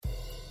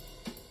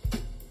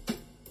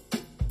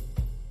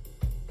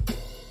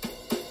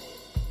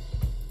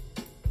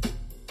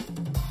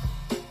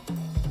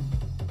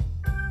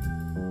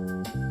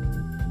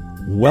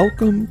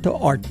Welcome to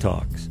Art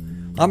Talks.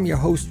 I'm your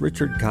host,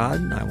 Richard Codd,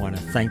 and I want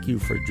to thank you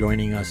for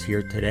joining us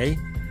here today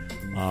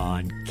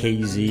on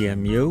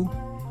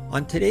KZMU.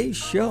 On today's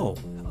show,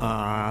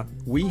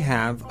 we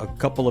have a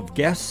couple of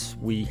guests.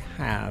 We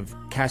have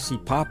Cassie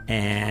Paup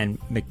and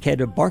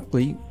Makeda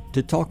Barkley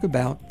to talk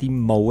about the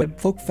Moab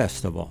Folk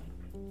Festival.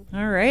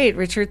 All right,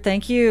 Richard,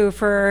 thank you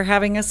for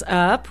having us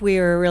up. We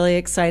are really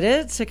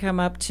excited to come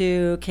up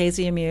to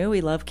KZMU.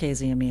 We love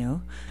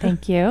KZMU.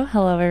 Thank you.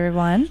 Hello,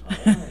 everyone.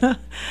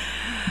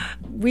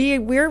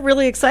 We're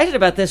really excited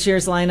about this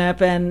year's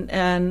lineup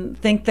and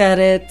think that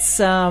it's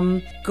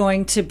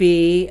going to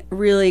be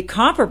really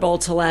comparable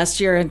to last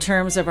year in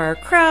terms of our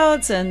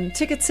crowds and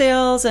ticket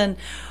sales. And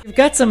we've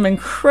got some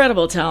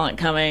incredible talent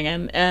coming.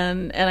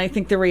 And I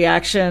think the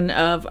reaction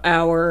of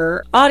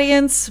our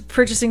audience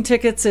purchasing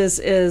tickets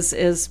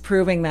is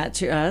proving that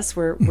to us.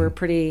 We're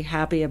pretty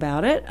happy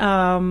about it.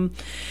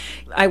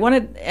 I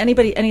wanted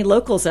any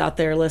locals out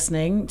there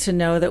listening to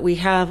know that we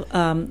have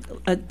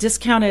a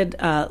discounted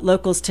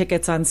locals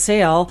tickets on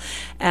sale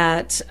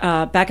at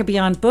Back of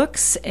Beyond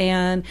Books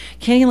and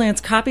Candyland's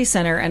Copy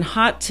Center. And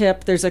hot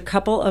tip, there's a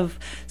couple of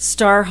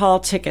Star Hall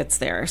tickets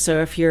there.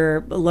 So if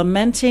you're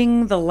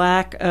lamenting the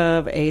lack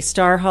of a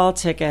Star Hall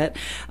ticket,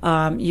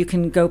 you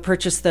can go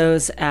purchase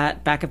those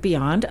at Back of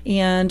Beyond.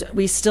 And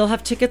we still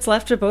have tickets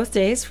left for both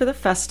days for the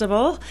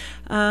festival.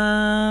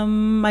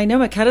 I know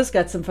Makeda's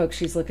got some folks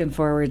she's looking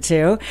forward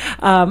to.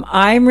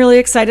 I'm really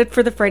excited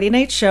for the Friday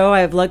night show.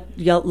 I've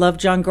loved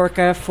John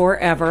Gorka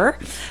forever.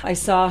 I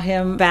saw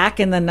him back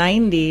in the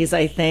 90s,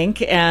 I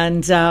think,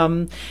 and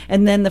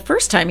then the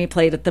first time he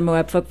played at the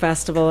Moab Folk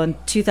Festival in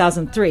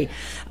 2003.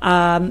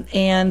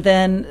 And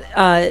then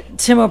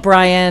Tim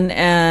O'Brien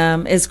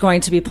is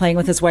going to be playing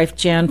with his wife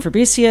Jan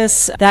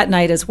Fabricius that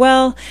night as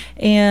well.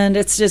 And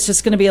it's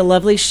just going to be a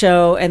lovely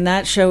show. And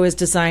that show is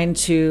designed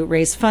to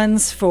raise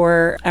funds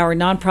for our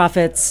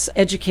nonprofit's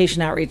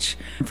education outreach.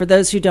 For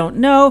those who don't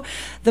know,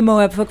 the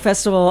Moab Folk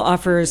Festival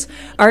offers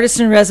artist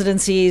in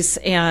residencies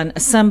and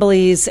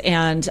assemblies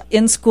and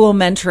in-school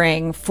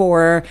mentoring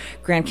for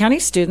Grand County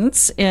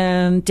students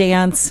in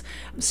dance,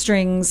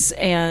 strings,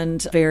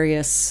 and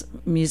various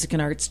music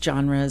and arts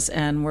genres,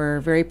 and we're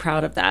very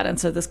proud of that. And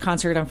so this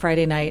concert on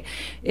Friday night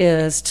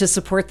is to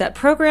support that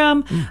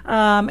program.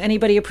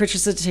 Anybody who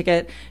purchases a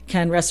ticket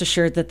can rest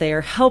assured that they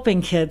are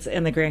helping kids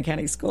in the Grand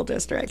County School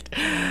District.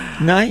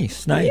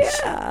 Nice.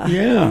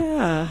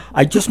 Yeah.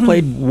 I just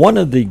played one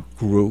of the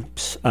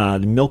groups, the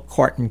Milk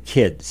Carton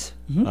Kids.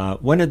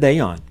 When are they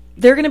on?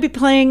 They're going to be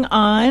playing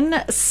on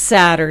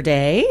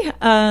Saturday.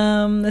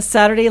 The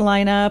Saturday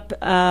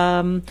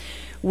lineup,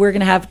 we're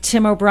going to have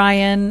Tim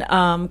O'Brien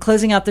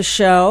closing out the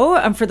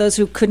show for those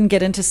who couldn't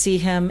get in to see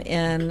him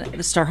in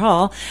the Star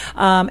Hall.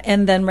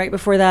 And then right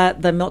before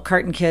that, the Milk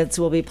Carton Kids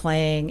will be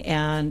playing.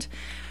 And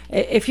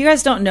if you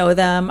guys don't know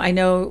them, I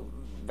know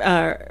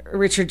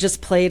Richard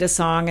just played a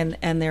song,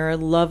 and they're a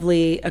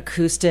lovely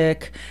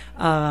acoustic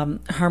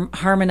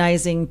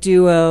harmonizing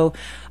duo.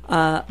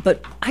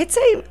 But I'd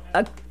say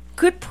a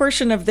good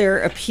portion of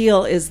their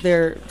appeal is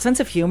their sense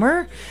of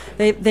humor.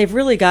 They've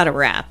really got a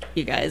rap,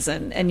 you guys,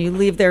 and you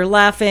leave there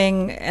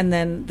laughing, and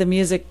then the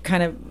music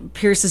kind of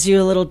pierces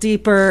you a little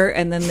deeper,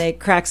 and then they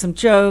crack some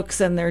jokes,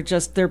 and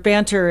their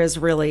banter is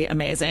really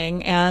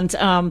amazing, and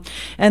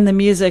the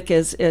music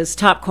is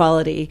top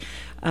quality.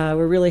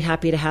 We're really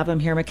happy to have them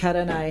here. Makeda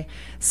and I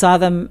saw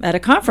them at a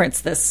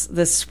conference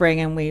this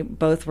spring, and we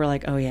both were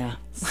like, oh yeah.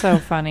 So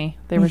funny.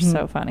 They were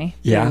so funny.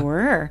 Yeah. They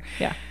were.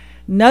 Yeah.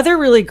 Another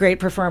really great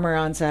performer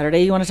on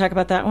Saturday. You want to talk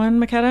about that one,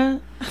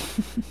 Makeda?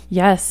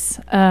 Yes.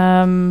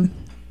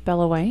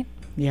 Bella White.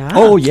 Yeah.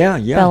 Oh, yeah.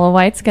 Bella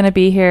White's going to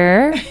be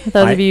here.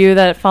 Those of you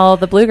that follow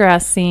the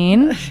bluegrass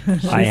scene.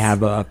 I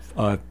have a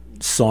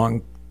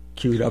song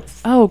queued up.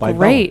 Oh, by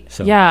great. Bella,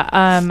 so.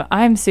 Yeah.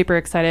 I'm super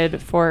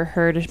excited for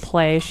her to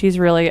play. She's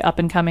really up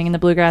and coming in the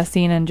bluegrass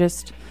scene and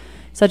just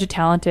such a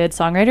talented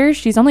songwriter.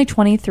 She's only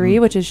 23,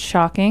 which is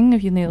shocking.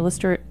 When you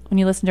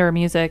listen to her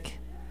music,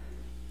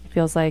 it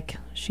feels like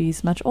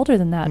she's much older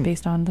than that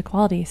based on the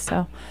quality.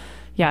 So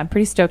yeah, I'm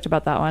pretty stoked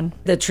about that one.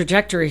 The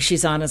trajectory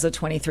she's on as a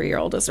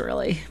 23-year-old is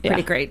really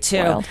pretty great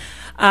too.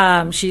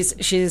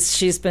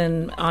 She's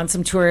been on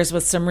some tours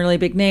with some really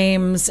big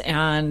names,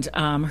 and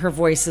her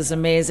voice is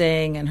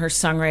amazing, and her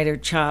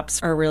songwriter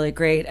chops are really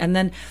great. And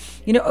then,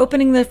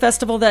 opening the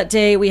festival that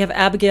day, we have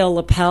Abigail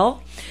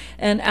Lapel.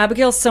 And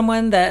Abigail's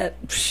someone that,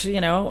 I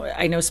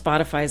know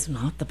Spotify's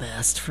not the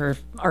best for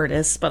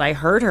artists, but I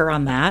heard her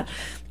on that,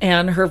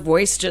 and her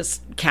voice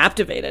just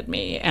captivated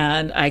me,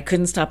 and I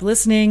couldn't stop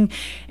listening.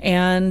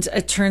 And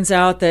it turns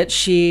out that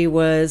she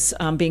was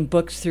being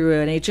booked through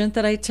an agent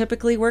that I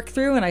typically work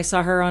through, and I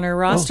saw her on her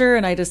roster,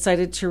 and I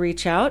decided to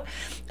reach out.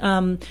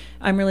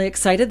 I'm really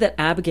excited that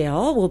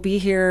Abigail will be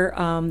here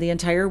the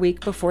entire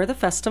week before the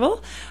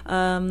festival.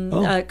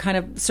 Kind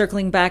of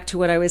circling back to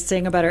what I was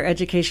saying about our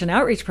education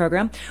outreach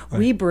program,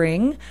 we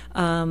bring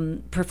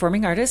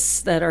performing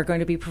artists that are going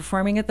to be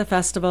performing at the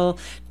festival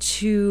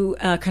to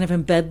kind of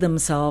embed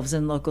themselves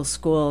in local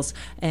schools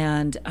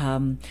and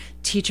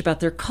teach about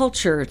their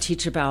culture,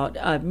 teach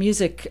about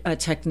music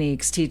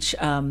techniques, teach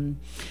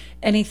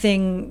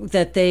anything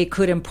that they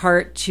could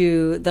impart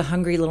to the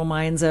hungry little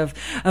minds of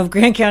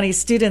Grand County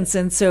students.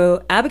 And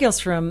so Abigail's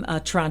from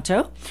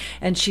Toronto,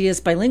 and she is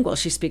bilingual.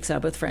 She speaks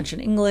both French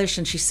and English,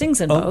 and she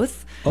sings in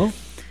both. Oh.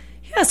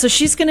 Yeah, so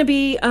she's going to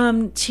be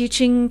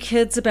teaching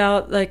kids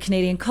about the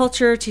Canadian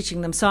culture,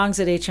 teaching them songs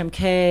at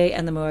HMK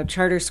and the Moab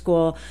Charter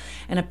School.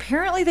 And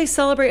apparently they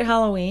celebrate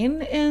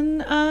Halloween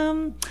in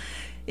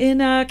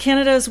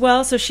Canada as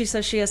well. So she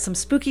says she has some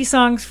spooky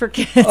songs for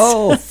kids.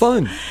 Oh,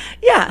 fun.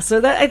 Yeah,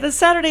 so the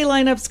Saturday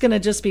lineup's going to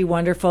just be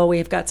wonderful.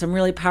 We've got some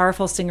really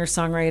powerful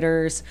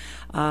singer-songwriters,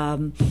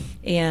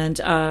 and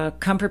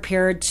come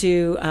prepared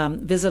to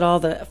visit all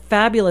the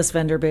fabulous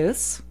vendor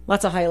booths.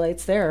 Lots of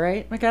highlights there,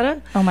 right,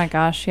 Makeda? Oh my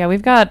gosh, yeah,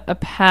 we've got a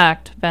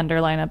packed vendor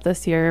lineup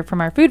this year,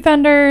 from our food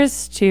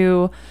vendors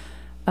to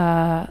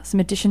some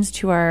additions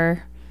to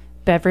our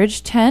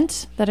beverage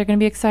tent that are going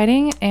to be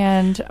exciting,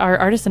 and our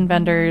artisan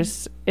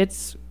vendors.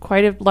 It's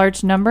quite a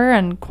large number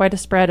and quite a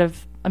spread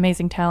of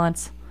amazing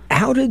talents.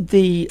 How did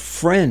the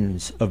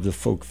Friends of the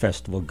Folk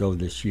Festival go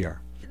this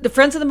year? The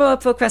Friends of the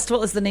Moab Folk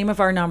Festival is the name of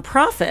our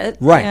nonprofit.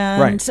 Right,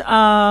 and,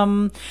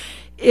 right.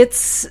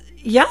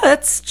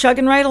 It's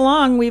chugging right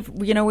along.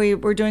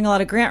 We're doing a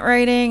lot of grant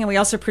writing, and we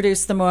also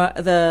produce the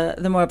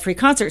Moab Free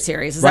Concert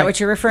Series. Is that what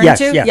you're referring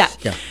to? Yes.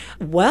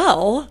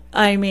 Well,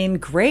 I mean,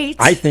 great.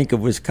 I think it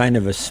was kind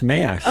of a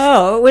smash.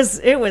 Oh,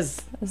 it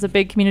was It was a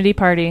big community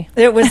party.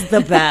 It was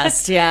the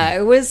best. Yeah,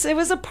 it was a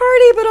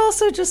party, but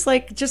also just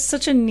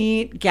such a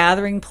neat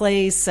gathering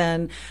place,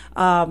 and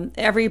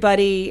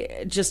everybody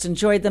just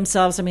enjoyed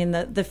themselves. I mean,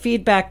 the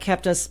feedback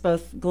kept us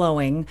both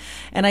glowing,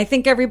 and I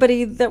think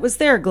everybody that was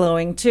there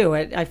glowing too.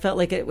 I felt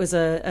like it was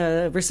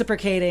a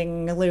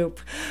reciprocating loop,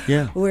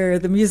 where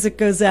the music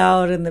goes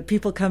out and the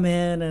people come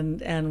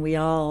in, and we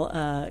all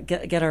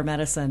get our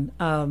medicine.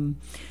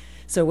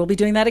 So we'll be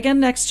doing that again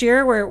next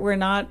year. We're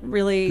not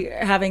really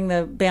having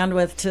the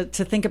bandwidth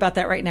to think about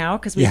that right now,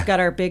 because we've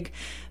got our big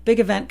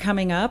event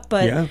coming up.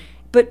 But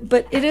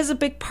it is a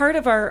big part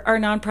of our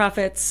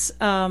nonprofit's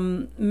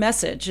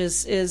message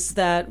is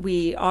that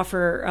we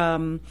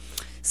offer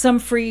some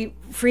free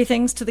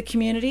things to the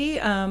community,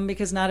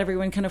 because not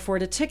everyone can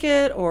afford a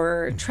ticket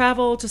or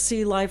travel to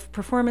see live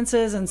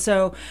performances. And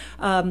so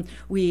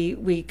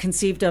we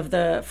conceived of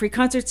the free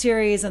concert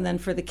series, and then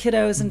for the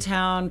kiddos in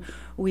town,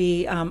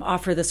 we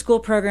offer the school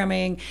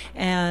programming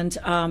and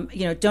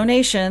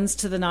donations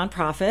to the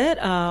nonprofit.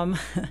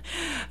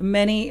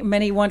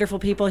 Many wonderful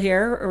people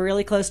here,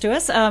 really close to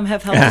us,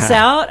 have helped us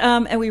out,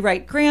 and we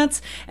write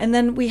grants. And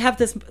then we have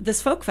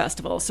this folk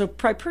festival. So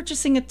by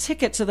purchasing a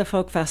ticket to the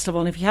folk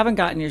festival, and if you haven't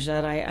gotten yours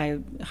yet, I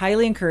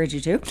highly encourage you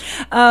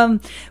to.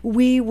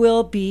 We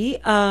will be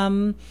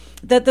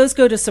that those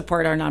go to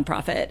support our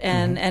nonprofit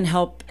and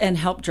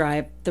help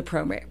drive the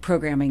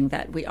programming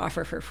that we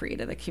offer for free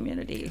to the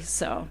community.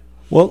 So.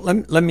 Well,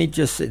 let me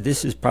just say,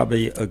 this is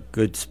probably a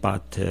good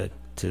spot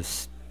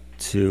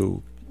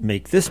to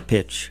make this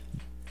pitch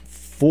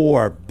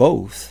for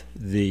both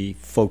the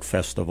folk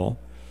festival,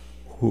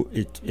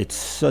 it's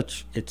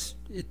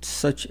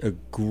such a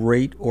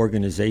great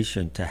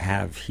organization to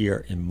have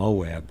here in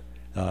Moab,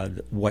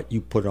 what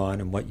you put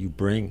on and what you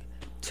bring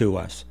to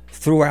us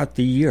throughout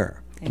the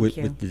year with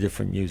the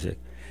different music.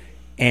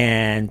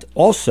 And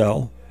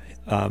also,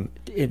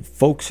 if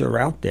folks are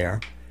out there,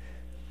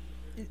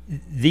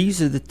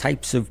 these are the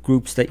types of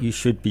groups that you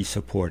should be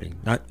supporting.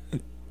 Not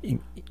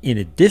in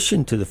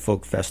addition to the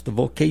folk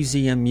festival,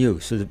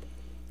 KZMU, so that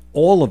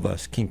all of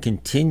us can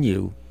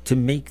continue to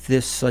make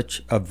this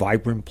such a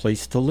vibrant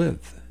place to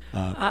live.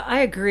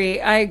 I agree.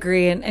 And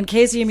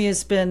KZMU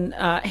has been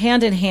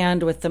hand in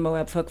hand with the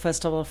Moab Folk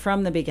Festival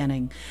from the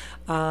beginning.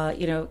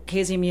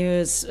 KZMU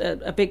is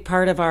a big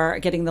part of our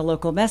getting the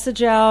local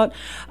message out,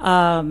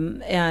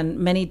 and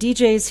many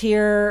DJs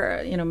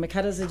here.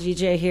 Makeda's a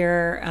DJ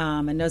here,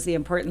 and knows the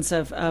importance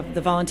of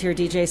the volunteer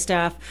DJ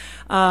staff.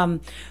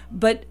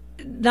 But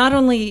not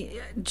only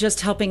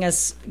just helping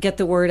us get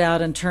the word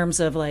out in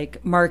terms of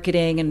like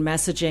marketing and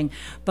messaging,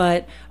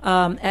 but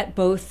at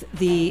both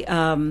the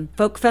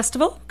folk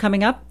festival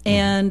coming up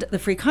and the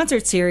free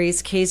concert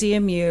series,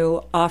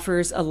 KZMU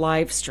offers a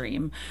live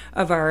stream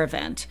of our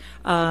event.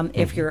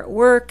 If you're at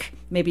work,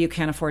 maybe you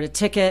can't afford a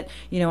ticket,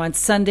 on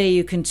Sunday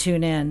you can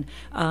tune in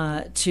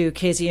to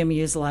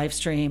KZMU's live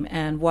stream.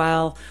 And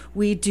while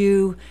we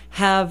do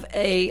have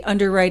a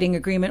underwriting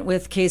agreement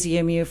with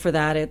KZMU for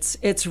that,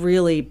 it's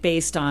really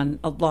based on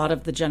a lot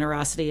of the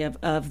generosity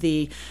of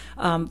the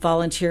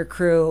volunteer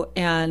crew.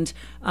 And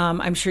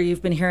I'm sure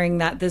you've been hearing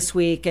that this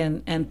week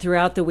and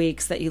throughout the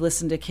weeks that you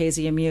listen to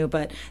KZMU,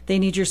 but they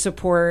need your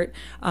support.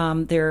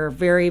 They're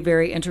very,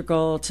 very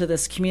integral to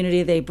this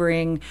community. They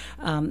bring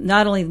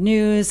not only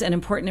news and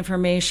important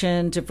information,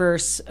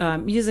 diverse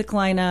music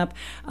lineup,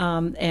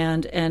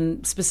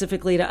 and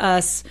specifically to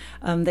us,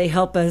 they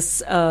help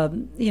us,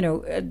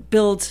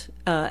 build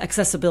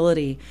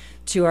accessibility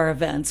to our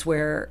events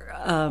where,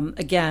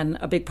 again,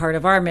 a big part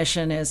of our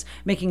mission is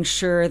making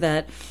sure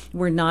that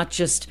we're not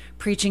just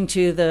preaching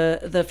to the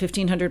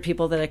 1,500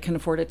 people that can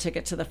afford a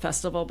ticket to the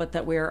festival, but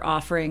that we're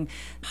offering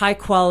high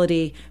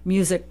quality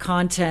music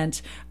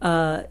content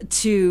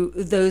to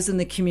those in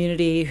the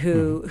community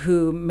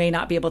who may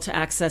not be able to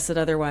access it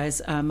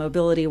otherwise,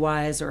 mobility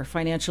wise or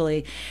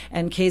financially.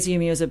 And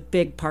KZMU is a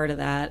big part of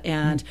that.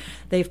 And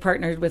they've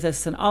partnered with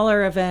us in all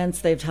our events.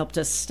 They've helped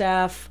us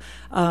staff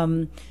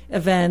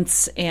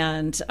events,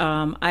 and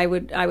I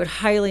would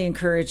highly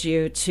encourage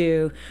you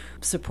to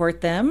support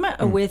them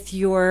with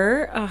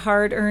your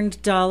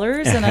hard-earned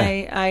dollars. And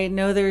I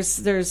know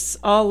there's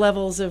all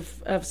levels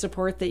of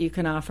support that you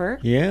can offer.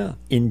 Yeah,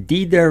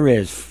 indeed there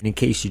is. In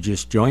case you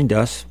just joined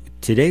us,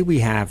 today we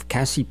have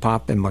Cassie,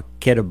 Paup, and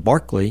Makeda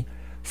Barkley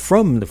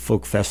from the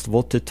Folk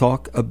Festival to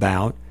talk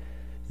about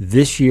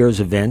this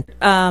year's event.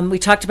 We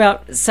talked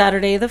about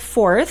Saturday the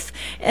 4th,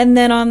 and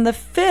then on the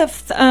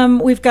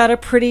 5th, we've got a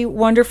pretty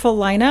wonderful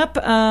lineup.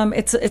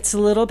 It's a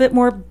little bit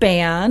more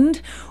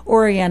band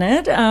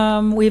oriented.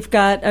 We've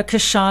got a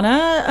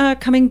Kashana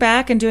coming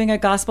back and doing a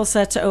gospel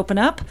set to open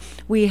up.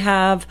 We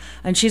have,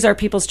 and she's our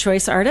People's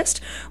Choice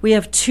artist. We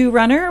have Two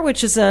Runner,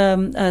 which is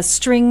a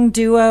string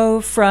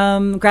duo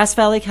from Grass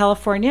Valley,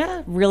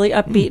 California, really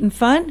upbeat and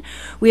fun.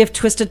 We have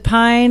Twisted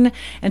Pine,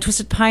 and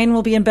Twisted Pine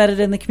will be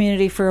embedded in the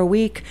community for a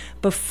week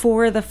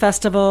before the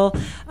festival,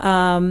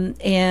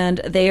 and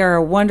they are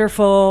a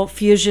wonderful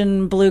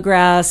fusion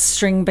bluegrass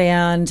string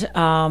band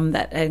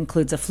that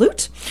includes a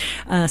flute,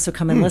 so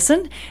come and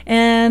listen.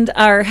 And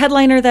our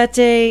headliner that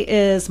day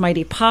is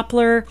Mighty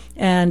Poplar,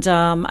 and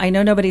I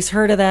know nobody's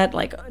heard of that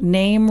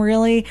name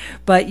really,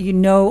 but you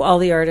know all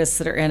the artists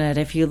that are in it.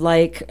 If you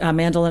like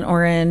Mandolin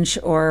Orange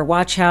or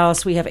Watch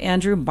House, we have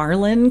Andrew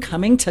Marlin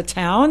coming to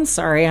town.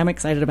 Sorry, I'm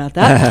excited about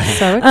that.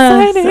 So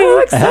exciting. So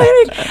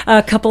exciting.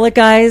 A couple of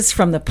guys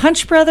from the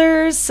Punch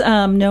Brothers,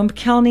 Noam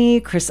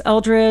Kelney, Chris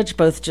Eldridge,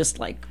 both just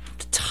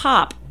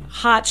top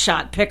hot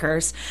shot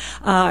pickers,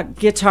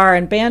 guitar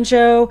and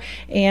banjo,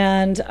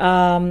 and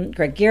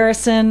Greg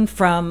Garrison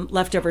from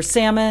Leftover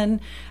Salmon.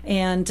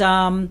 And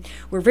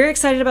we're very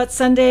excited about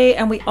Sunday,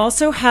 and we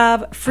also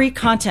have free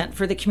content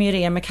for the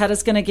community, and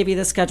Makeda's going to give you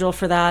the schedule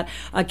for that.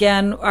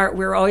 Again,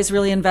 we're always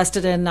really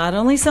invested in not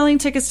only selling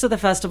tickets to the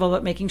festival,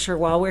 but making sure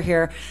while we're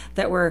here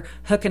that we're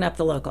hooking up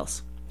the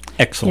locals.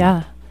 Excellent.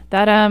 Yeah.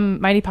 That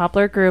Mighty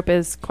Poplar group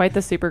is quite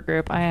the super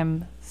group. I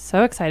am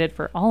so excited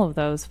for all of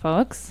those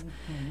folks.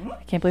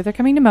 I can't believe they're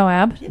coming to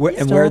Moab. Where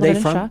are they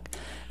from? Shock.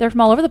 They're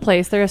from all over the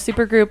place. They're a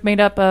super group made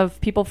up of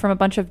people from a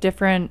bunch of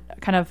different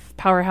kind of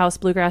powerhouse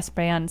bluegrass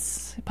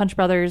bands, Punch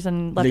Brothers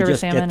and Leftover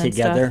Salmon and stuff. They just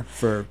get together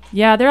for...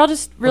 Yeah, they're all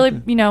just really,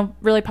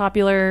 really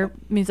popular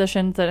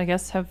musicians that I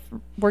guess have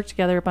worked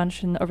together a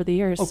bunch over the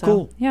years. Oh, so,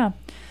 cool. Yeah.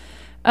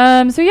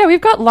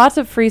 We've got lots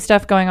of free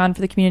stuff going on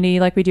for the community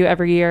like we do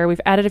every year.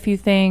 We've added a few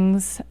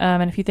things,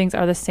 and a few things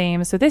are the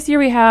same. So this year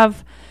we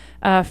have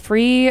a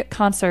free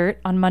concert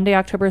on Monday,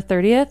 October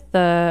 30th.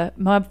 The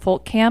Moab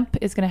Folk Camp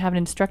is going to have an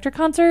instructor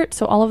concert.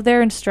 So all of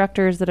their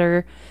instructors that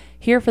are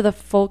here for the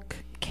folk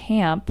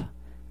camp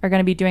are going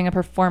to be doing a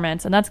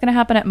performance. And that's going to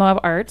happen at Moab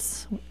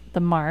Arts,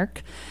 the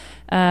Mark,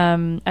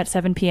 at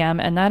 7 p.m.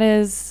 And that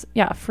is,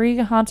 a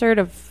free concert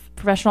of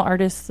professional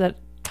artists that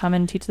come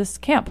and teach this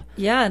camp.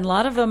 Yeah, and a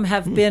lot of them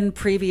have been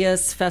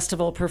previous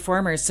festival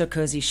performers. So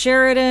Cozy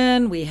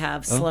Sheridan, we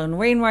have Sloan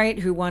Wainwright,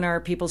 who won our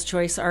People's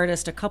Choice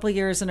Artist a couple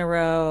years in a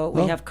row.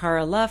 We have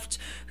Cara Luft,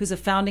 who's a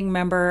founding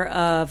member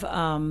of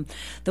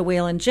the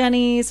Waylon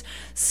Jennies.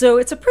 So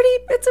it's a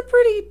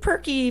pretty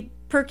perky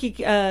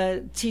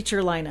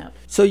teacher lineup.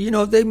 So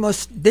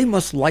they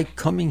must like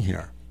coming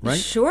here. Right?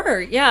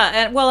 Sure,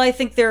 yeah. And I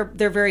think they're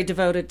very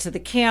devoted to the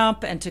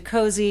camp and to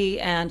Cozy,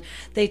 and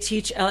they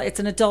teach. It's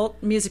an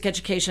adult music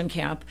education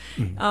camp,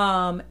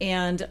 but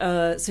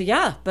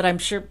I'm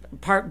sure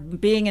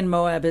being in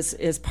Moab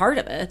is part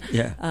of it.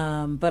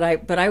 Yeah. But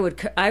I would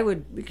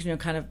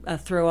kind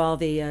of throw all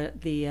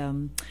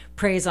the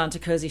praise onto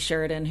Cozy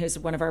Sheridan, who's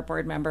one of our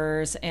board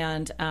members,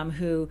 and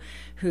who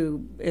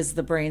is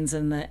the brains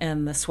and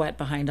the sweat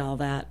behind all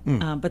that.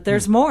 But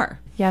there's more.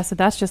 Yeah, so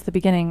that's just the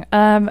beginning.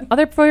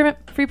 Other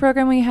free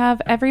program we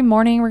have every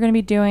morning, we're going to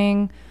be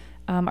doing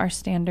our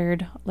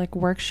standard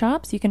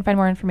workshops. You can find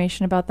more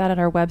information about that at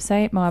our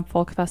website,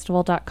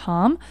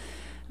 moabfolkfestival.com,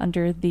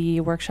 under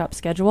the workshop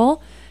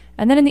schedule.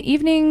 And then in the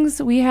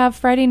evenings, we have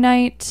Friday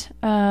night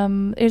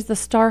is the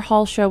Star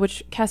Hall show,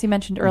 which Cassie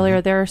mentioned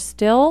earlier. There are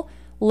still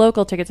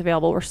local tickets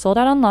available. We're sold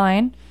out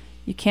online.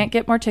 You can't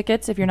get more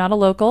tickets if you're not a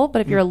local,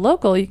 but if you're a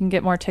local, you can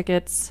get more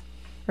tickets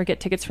or get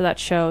tickets for that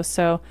show.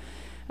 So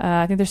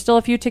I think there's still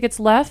a few tickets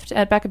left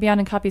at Back of Beyond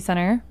and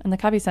the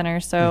Copy Center.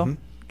 So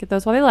get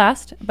those while they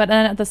last. But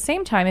then at the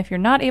same time, if you're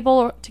not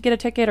able to get a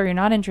ticket or you're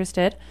not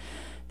interested,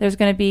 there's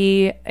going to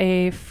be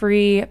a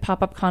free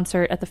pop-up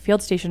concert at the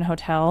Field Station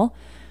Hotel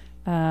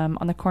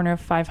on the corner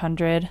of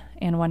 500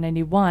 and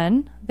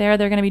 191. They're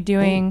going to be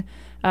doing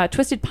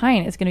Twisted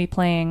Pine is going to be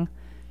playing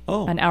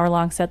an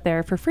hour-long set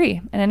there for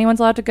free. And anyone's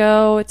allowed to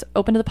go. It's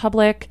open to the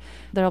public.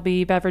 There'll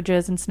be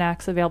beverages and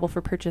snacks available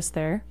for purchase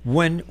there.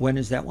 When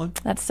is that one?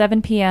 That's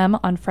 7 p.m.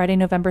 on Friday,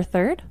 November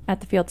 3rd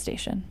at the field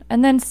station.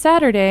 And then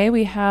Saturday,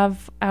 we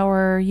have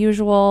our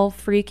usual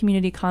free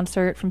community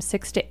concert from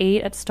 6 to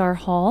 8 at Star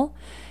Hall.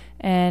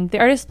 And the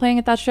artists playing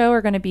at that show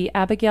are going to be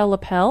Abigail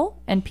Lapel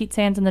and Pete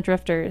Sands and the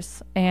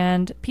Drifters.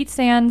 And Pete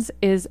Sands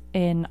is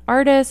an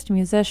artist,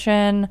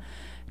 musician,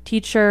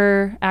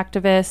 teacher,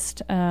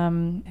 activist,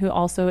 who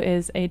also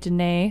is a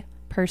Dene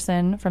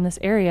person from this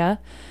area.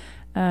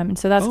 And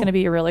so that's going to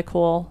be a really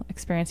cool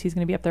experience. He's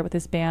going to be up there with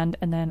his band.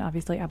 And then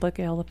obviously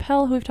Abigail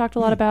Lapel, who we've talked a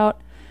lot about.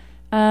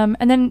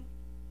 And then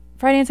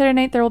Friday and Saturday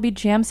night, there will be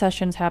jam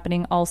sessions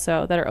happening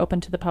also that are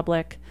open to the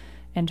public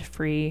and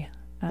free.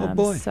 Oh,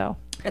 boy. So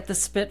At the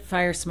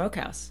Spitfire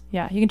Smokehouse.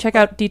 yeah, you can check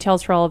out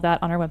details for all of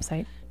that on our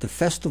website. The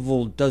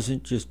festival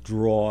doesn't just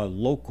draw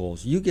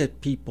locals. You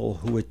get people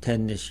who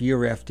attend this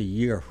year after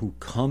year who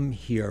come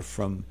here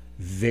from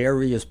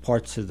various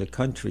parts of the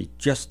country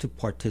just to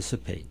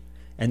participate.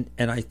 And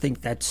I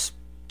think that's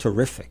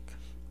terrific.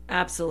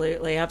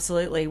 Absolutely,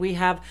 absolutely. We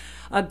have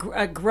a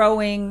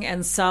growing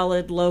and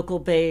solid local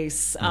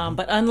base,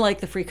 but unlike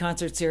the free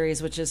concert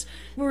series, which is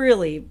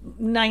really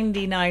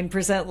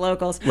 99%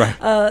 locals, right.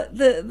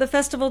 The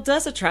festival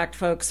does attract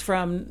folks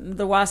from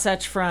the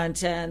Wasatch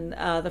Front and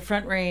the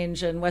Front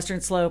Range and Western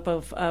Slope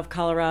of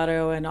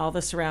Colorado and all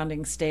the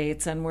surrounding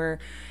states. And we're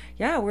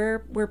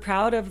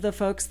proud of the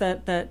folks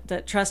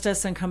that trust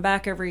us and come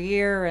back every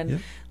year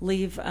and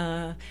leave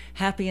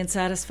happy and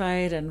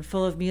satisfied and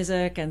full of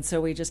music. And so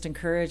we just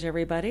encourage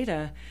everybody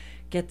to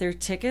get their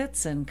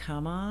tickets and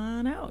come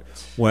on out.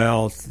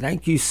 Well,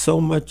 thank you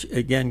so much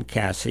again,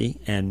 Cassie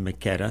and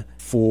Makeda,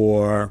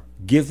 for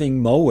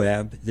giving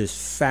Moab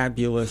this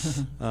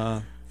fabulous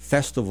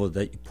festival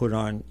that you put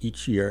on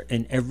each year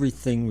and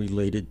everything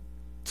related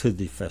to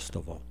the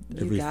festival,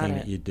 everything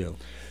that you do.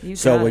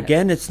 So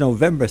again, it's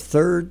November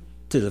 3rd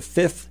to the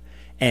 5th,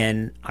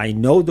 and I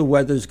know the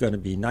weather's going to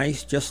be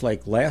nice, just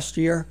like last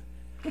year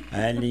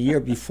and the year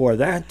before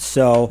that.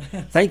 So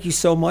thank you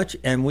so much,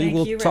 and we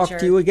will talk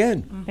to you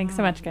again. Mm-hmm. Thanks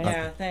so much, guys.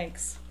 Yeah,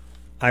 thanks.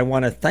 I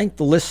want to thank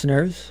the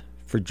listeners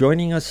for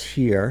joining us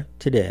here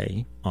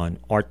today on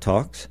Art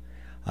Talks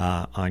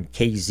on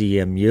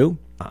KZMU.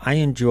 I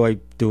enjoy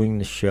doing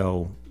the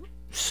show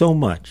so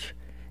much.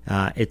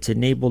 It's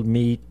enabled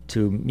me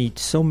to meet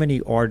so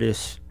many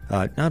artists,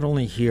 not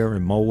only here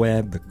in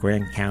Moab, but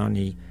Grand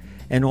County,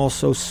 and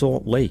also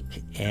Salt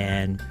Lake.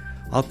 And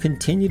I'll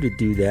continue to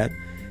do that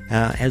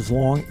as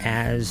long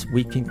as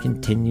we can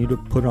continue to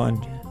put on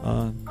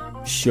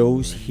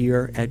shows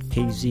here at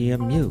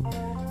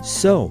KZMU.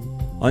 So,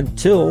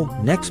 until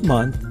next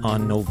month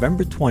on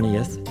November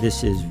 20th,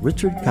 this is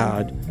Richard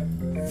Codd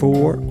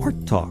for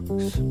Art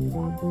Talks.